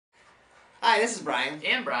Hi, this is Brian.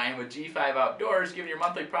 And Brian with G5 Outdoors, giving your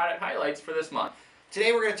monthly product highlights for this month.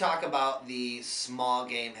 Today we're going to talk about the small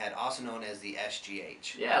game head, also known as the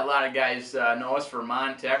SGH. Yeah, a lot of guys know us for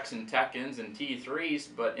Montex and Tekins and T3s,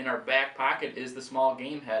 but in our back pocket is the small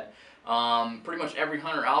game head. Pretty much every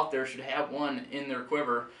hunter out there should have one in their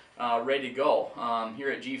quiver ready to go. Here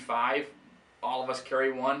at G5, all of us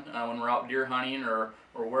carry one when we're out deer hunting or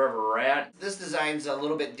wherever we're at. This design's a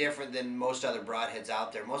little bit different than most other broadheads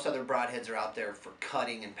out there. Most other broadheads are out there for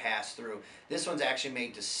cutting and pass through. This one's actually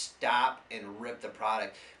made to stop and rip the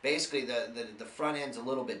product. Basically, the front end's a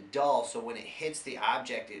little bit dull, so when it hits the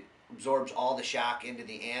object, it absorbs all the shock into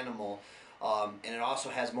the animal. And it also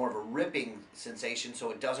has more of a ripping sensation,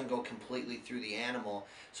 so it doesn't go completely through the animal.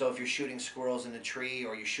 So if you're shooting squirrels in the tree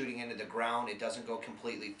or you're shooting into the ground, it doesn't go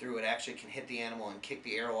completely through. It actually can hit the animal and kick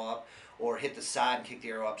the arrow up, or hit the sod and kick the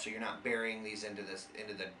arrow up, so you're not burying these into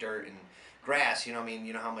the dirt and grass. You know,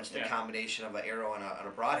 you know how much the combination of an arrow and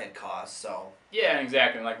a broadhead costs. So yeah,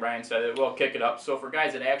 exactly. Like Brian said, it will kick it up. So for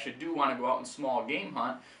guys that actually do want to go out and small game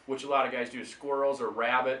hunt, which a lot of guys do, squirrels or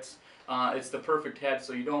rabbits, it's the perfect head,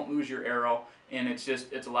 so you don't lose your arrow, and it's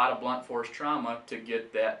a lot of blunt force trauma to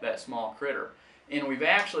get that small critter. And we've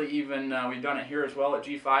actually we've done it here as well at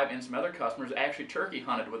G5, and some other customers actually turkey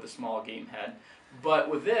hunted with a small game head. But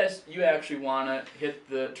with this, you actually want to hit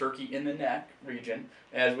the turkey in the neck region,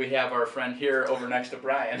 as we have our friend here over next to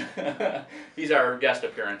Brian. He's our guest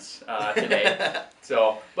appearance today.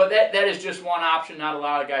 So, but that is just one option. Not a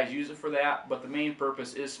lot of guys use it for that, but the main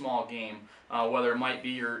purpose is small game, whether it might be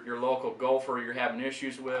your local gopher you're having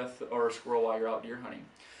issues with, or a squirrel while you're out deer hunting.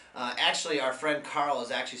 Actually, our friend Carl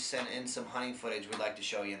has actually sent in some hunting footage we'd like to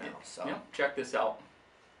show you now. So check this out.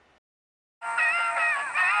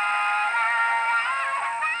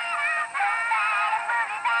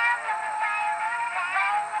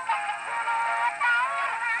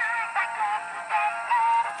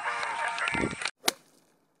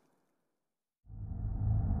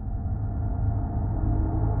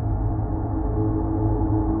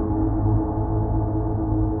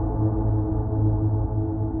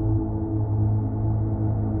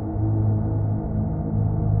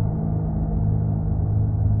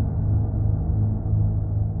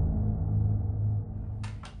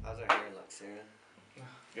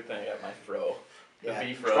 Good thing I got my fro. The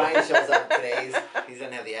beef fro. Brian shows up today. He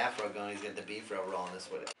doesn't have the afro going. He's got the beef fro rolling this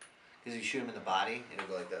with it. Because you shoot him in the body, it'll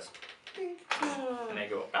go like this. And they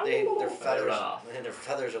go. Their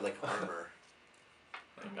feathers are like armor.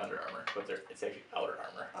 Like under armor, but it's actually outer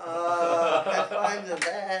armor. High fives of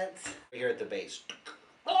that. Here at the base.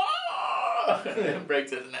 It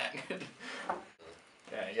breaks his neck.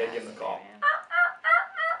 Yeah, you gotta give him the call.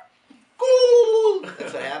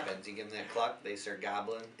 That's what happens. You give them that cluck, they start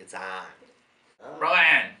gobbling. It's on.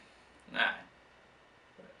 Brian! Nah.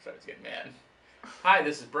 Sorry, he's getting mad. Hi,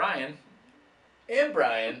 this is Brian. And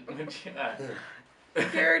Brian.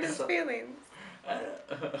 Heard his feelings.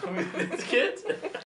 His kids?